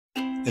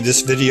In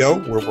this video,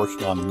 we're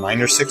working on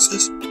minor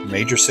sixes,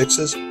 major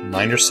sixes,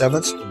 minor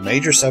sevenths,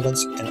 major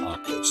sevenths, and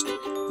octaves.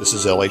 This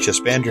is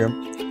LHS Band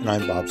Room, and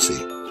I'm Bob C.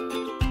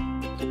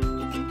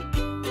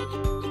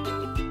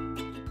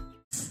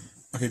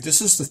 Okay, this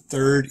is the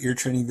third ear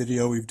training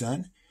video we've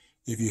done.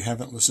 If you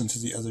haven't listened to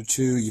the other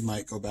two, you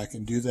might go back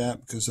and do that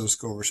because those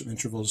go over some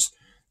intervals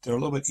that are a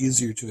little bit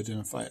easier to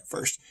identify at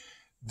first.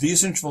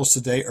 These intervals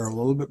today are a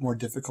little bit more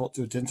difficult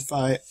to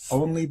identify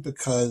only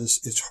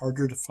because it's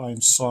harder to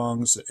find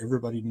songs that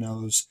everybody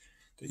knows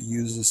that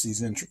uses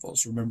these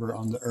intervals. Remember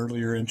on the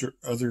earlier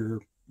other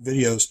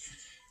videos,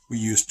 we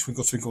used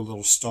Twinkle Twinkle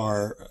Little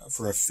Star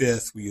for a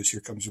fifth. We used Here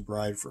Comes Your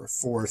Bride for a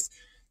fourth,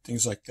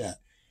 things like that.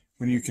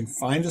 When you can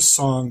find a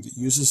song that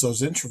uses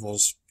those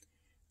intervals,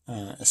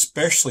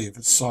 especially if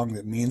it's a song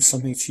that means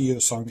something to you,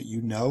 a song that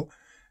you know,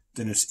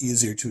 then it's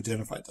easier to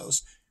identify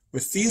those.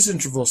 With these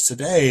intervals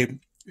today,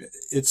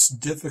 it's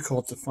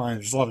difficult to find.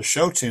 There's a lot of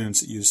show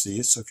tunes that use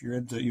these, so if you're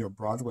into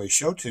Broadway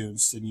show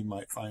tunes, then you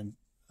might find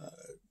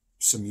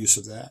some use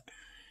of that.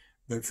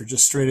 But for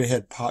just straight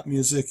ahead pop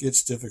music,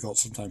 it's difficult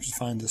sometimes to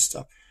find this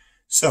stuff.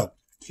 So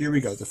here we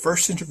go. The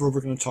first interval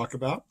we're going to talk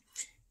about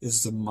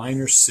is the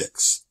minor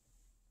six.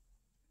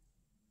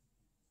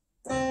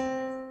 If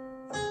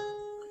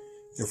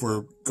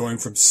we're going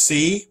from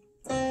C,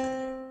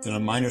 then a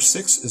minor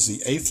six is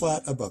the A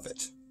flat above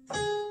it.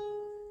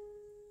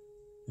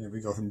 Here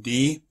we go from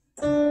D,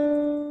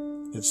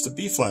 it's the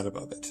B flat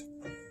above it.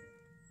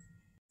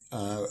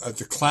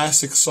 The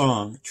classic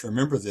song to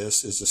remember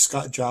this is the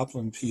Scott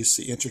Joplin piece,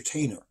 The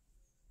Entertainer.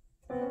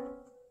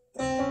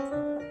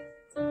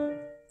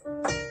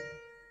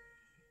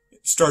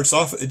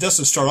 It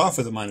doesn't start off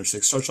with a minor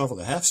six, it starts off with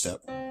a half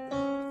step,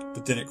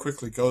 but then it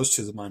quickly goes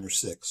to the minor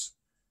six.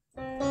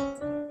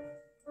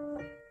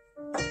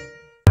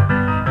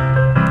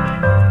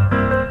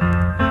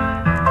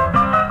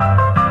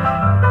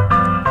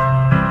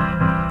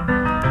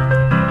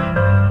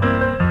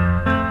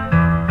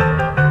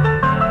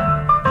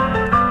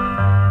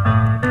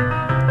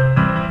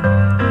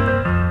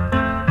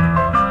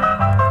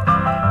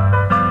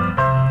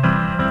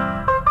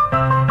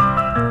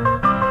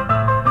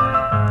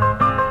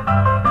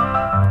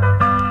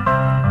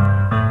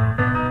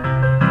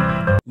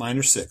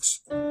 Minor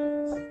six.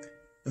 And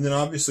then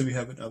obviously we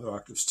have in other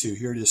octaves too.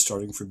 Here it is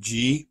starting from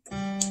G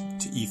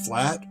to E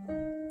flat.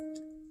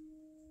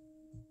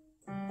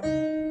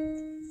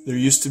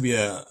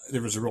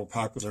 There was a real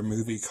popular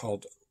movie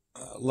called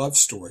Love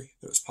Story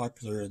that was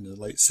popular in the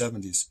late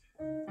 70s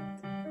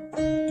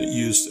that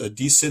used a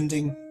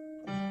descending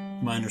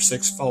minor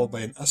six followed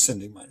by an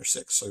ascending minor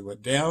six. So he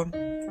went down,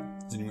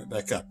 then he went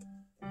back up.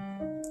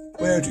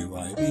 Where do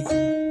I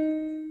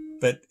begin?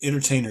 But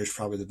Entertainer is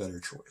probably the better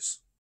choice.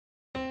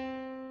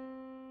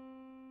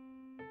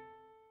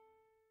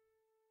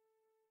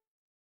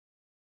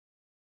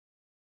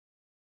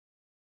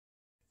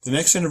 The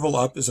next interval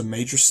up is a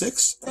major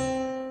six.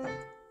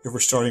 If we're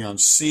starting on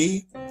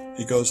C,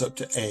 it goes up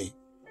to A.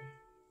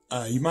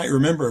 You might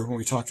remember when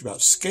we talked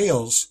about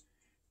scales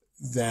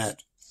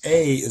that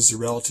A is the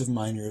relative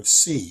minor of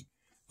C.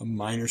 A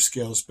minor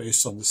scale is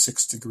based on the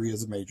sixth degree of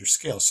the major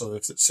scale. So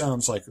if it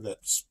sounds like that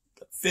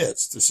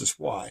fits, this is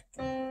why.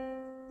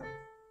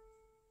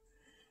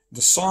 The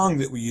song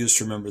that we use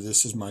to remember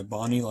this is My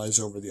Bonnie Lies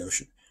Over the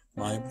Ocean.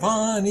 My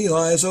Bonnie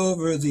lies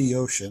over the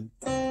ocean.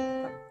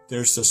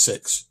 There's the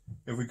six.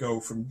 If we go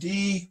from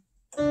D,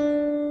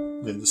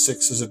 then the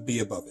six is a B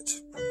above it.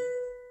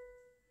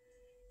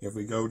 If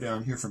we go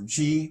down here from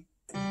G,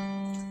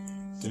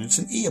 then it's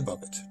an E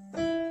above it.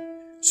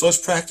 So let's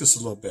practice a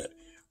little bit.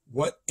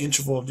 What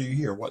interval do you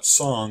hear? What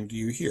song do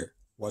you hear?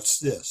 What's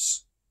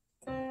this?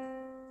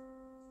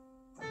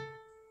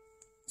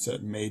 Is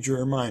that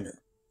major or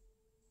minor?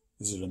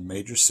 Is it a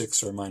major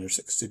six or a minor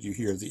six? Did you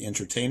hear The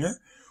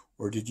Entertainer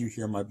or did you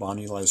hear My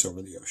Bonnie Lies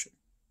Over the Ocean?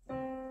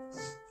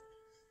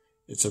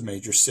 It's a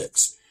major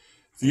six.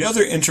 The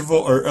other interval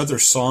or other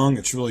song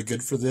that's really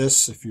good for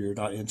this, if you're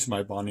not into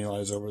My Bonnie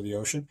Lies Over the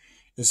Ocean,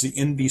 is the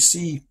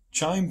NBC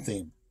chime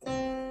theme.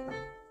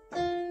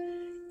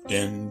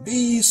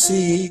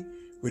 NBC,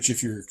 which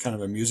if you're kind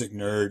of a music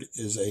nerd,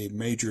 is a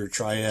major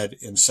triad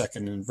in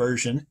second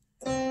inversion.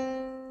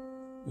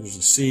 There's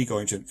a C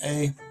going to an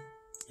A,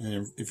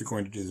 and if you're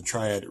going to do the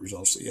triad, it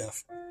resolves to the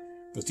F.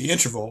 But the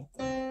interval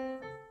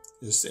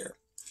is there.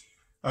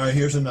 All right,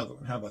 here's another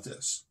one. How about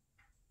this?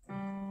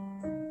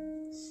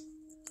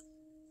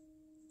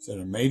 Is that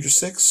a major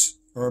six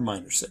or a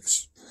minor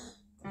six?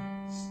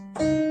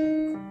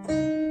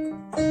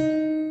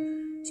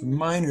 It's a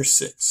minor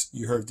six.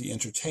 You heard The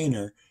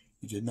Entertainer.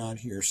 You did not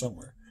hear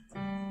somewhere.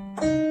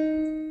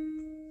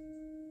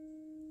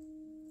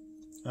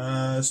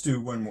 Let's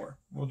do one more.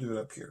 We'll do it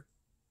up here.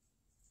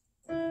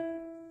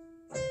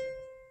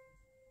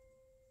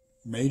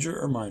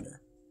 Major or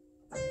minor?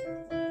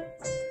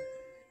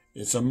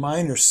 It's a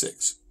minor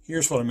six.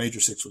 Here's what a major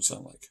six would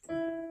sound like.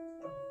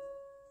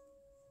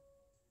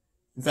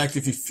 In fact,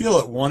 if you feel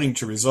it wanting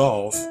to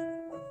resolve,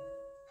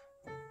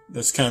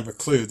 that's kind of a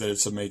clue that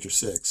it's a major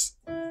six.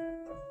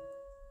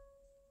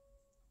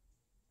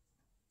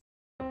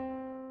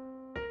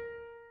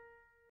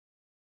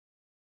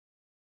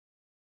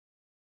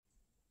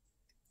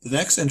 The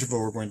next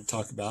interval we're going to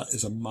talk about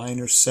is a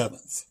minor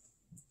seventh.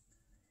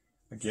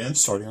 Again,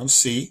 starting on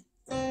C,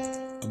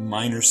 a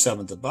minor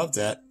seventh above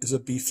that is a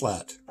B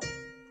flat.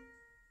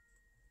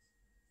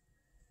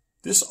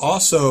 This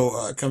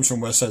also comes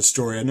from West Side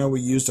Story. I know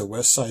we used a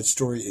West Side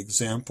Story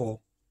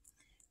example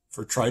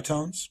for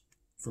tritones,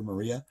 for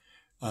Maria.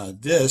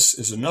 This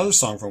is another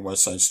song from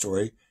West Side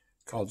Story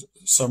called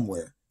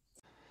Somewhere.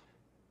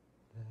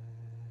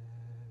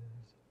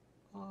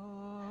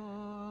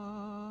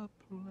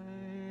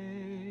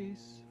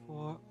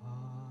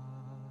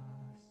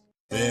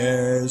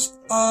 There's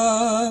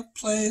a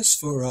place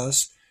for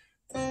us.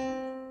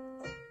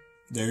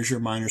 There's your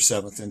minor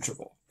seventh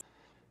interval.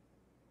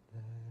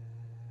 There's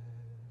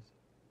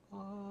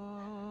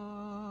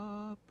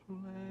a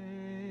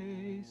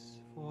place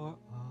for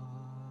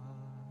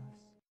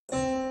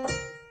us.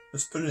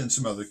 Let's put it in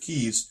some other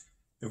keys.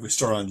 If we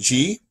start on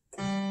G,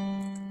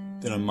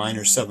 then a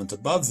minor seventh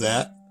above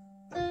that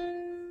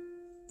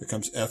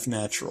becomes F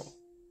natural.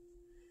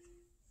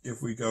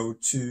 If we go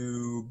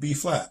to B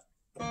flat,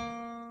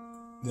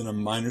 then a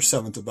minor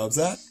seventh above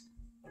that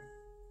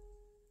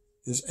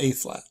is A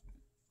flat.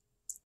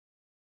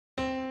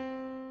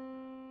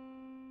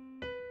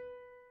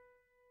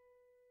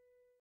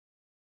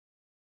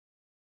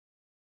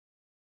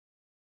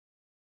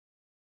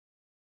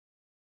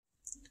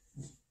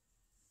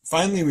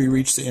 Finally, we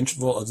reach the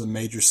interval of the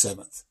major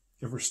seventh.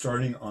 If we're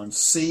starting on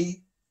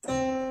C,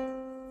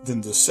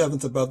 then the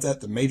seventh above that,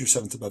 the major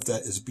seventh above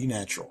that, is B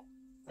natural.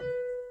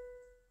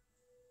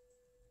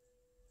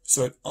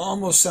 So it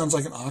almost sounds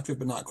like an octave,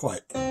 but not quite.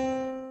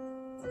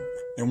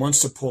 It wants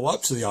to pull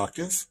up to the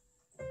octave,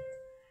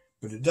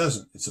 but it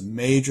doesn't. It's a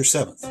major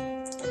seventh.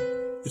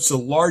 It's the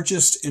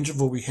largest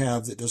interval we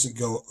have that doesn't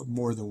go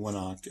more than one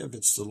octave.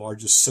 It's the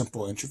largest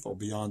simple interval.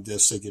 Beyond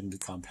this, they get into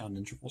compound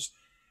intervals.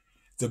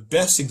 The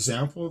best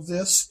example of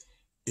this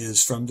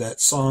is from that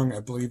song,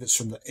 I believe it's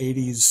from the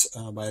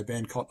 80s by a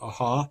band called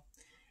Aha.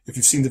 If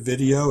you've seen the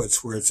video,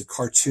 it's where it's a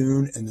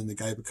cartoon and then the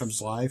guy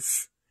becomes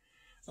live.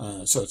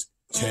 So it's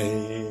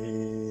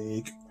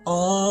take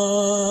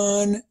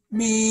on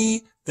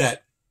me.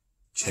 That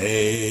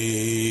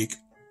take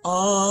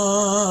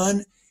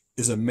on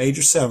is a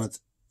major seventh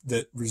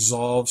that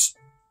resolves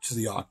to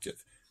the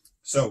octave.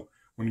 So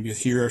when you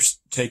hear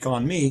take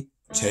on me,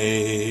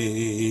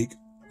 take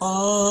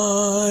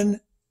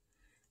on,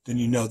 then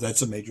you know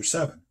that's a major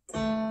seven.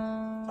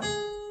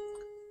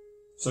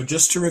 So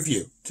just to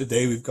review,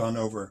 today we've gone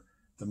over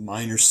the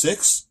minor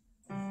sixth,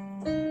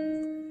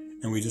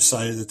 and we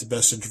decided that the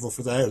best interval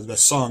for that, or the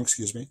best song,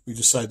 excuse me, we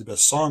decided the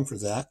best song for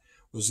that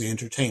was The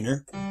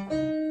Entertainer.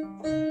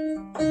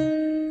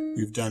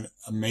 We've done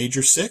a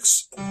major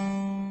six.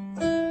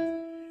 And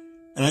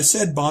I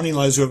said Bonnie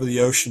Lies Over the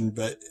Ocean,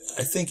 but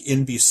I think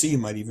NBC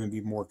might even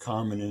be more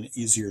common and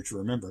easier to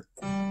remember.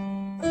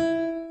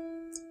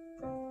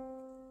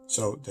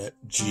 So that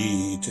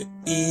G to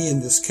E in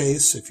this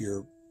case, if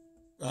you're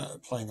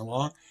playing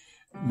along,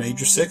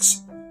 major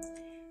six,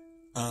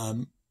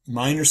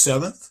 minor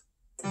seventh.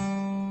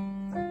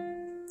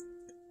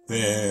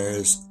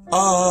 There's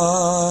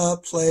a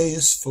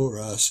place for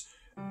us.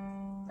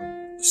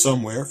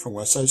 Somewhere from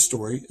West Side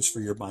Story is for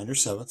your minor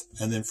seventh.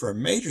 And then for a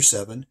major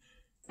seven,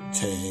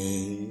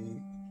 take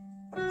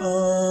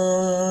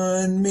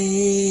on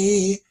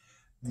me.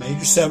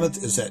 Major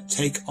seventh is that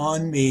Take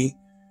on Me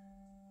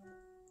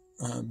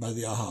by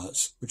the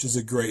Ahas, which is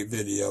a great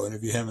video. And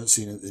if you haven't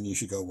seen it, then you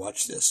should go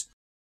watch this.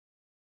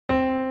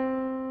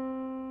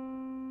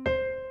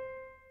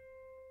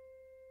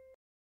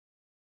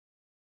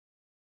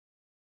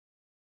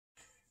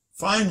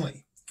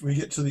 Finally, we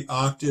get to the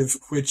octave,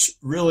 which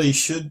really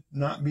should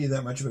not be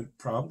that much of a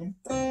problem.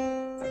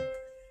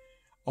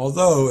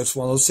 Although it's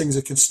one of those things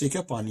that can sneak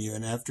up on you,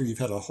 and after you've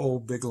had a whole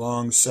big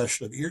long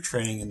session of ear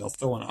training and they'll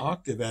throw an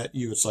octave at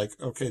you, it's like,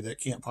 okay, that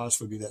can't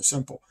possibly be that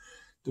simple.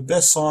 The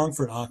best song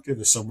for an octave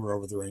is Somewhere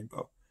Over the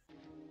Rainbow.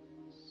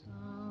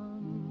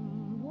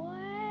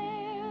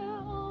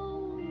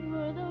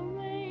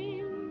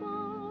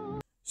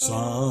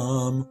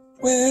 Somewhere,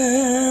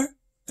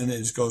 and it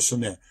just goes from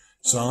there.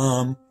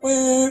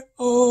 Somewhere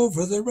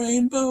over the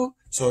rainbow.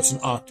 So it's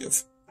an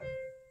octave.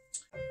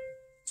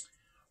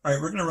 All right,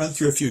 we're going to run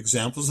through a few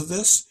examples of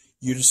this.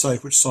 You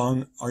decide which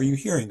song are you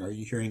hearing. Are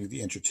you hearing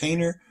The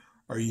Entertainer?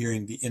 Are you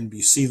hearing the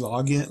NBC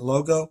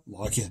logo?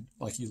 Login,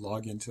 like you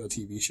log into a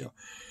TV show.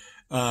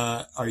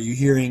 Are you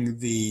hearing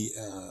the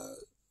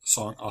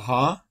song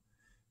Aha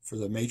for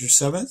the major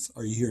seventh?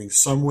 Are you hearing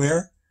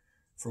Somewhere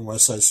from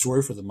West Side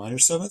Story for the minor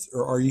seventh?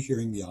 Or are you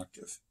hearing the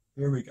octave?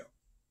 Here we go.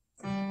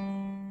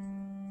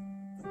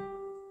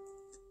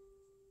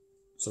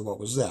 So what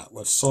was that?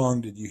 What song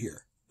did you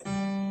hear?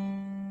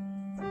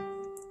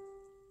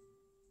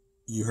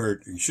 You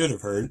heard, or you should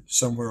have heard,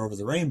 Somewhere Over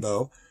the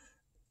Rainbow,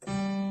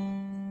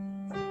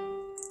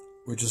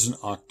 which is an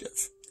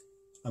octave.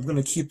 I'm going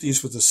to keep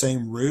these with the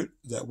same root.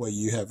 That way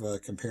you have a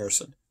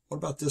comparison. What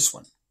about this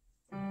one?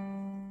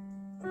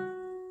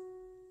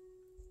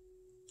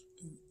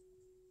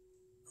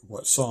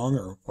 What song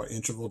or what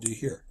interval do you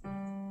hear?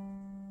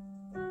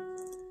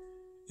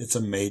 It's a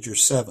major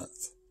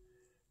seventh.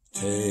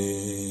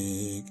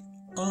 Take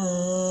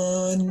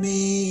on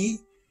me.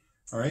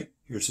 All right,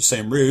 here's the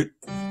same root.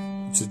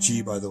 It's a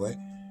G, by the way.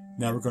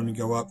 Now we're going to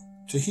go up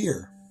to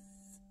here.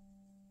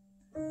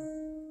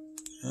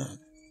 That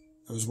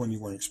was one you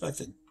weren't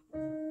expecting.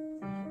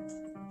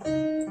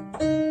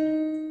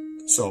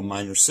 So a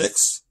minor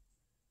 6.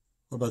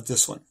 What about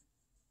this one?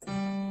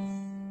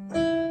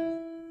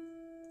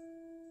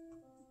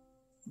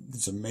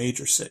 It's a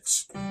major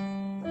 6.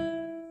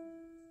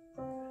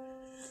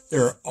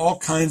 There are all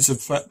kinds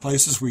of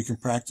places where you can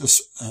practice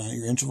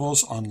your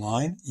intervals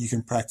online. You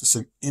can practice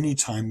them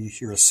anytime you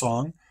hear a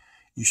song.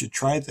 You should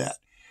try that.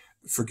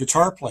 For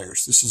guitar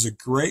players, this is a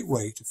great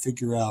way to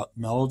figure out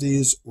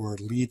melodies or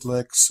lead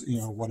licks,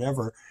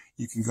 whatever.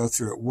 You can go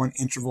through it one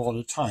interval at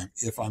a time.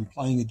 If I'm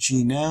playing a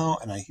G now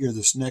and I hear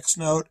this next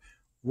note,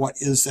 what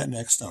is that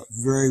next note?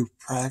 Very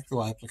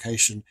practical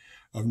application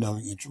of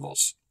knowing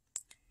intervals.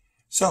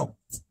 So,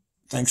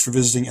 thanks for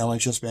visiting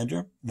LHS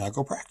Banjo. Now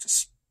go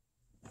practice.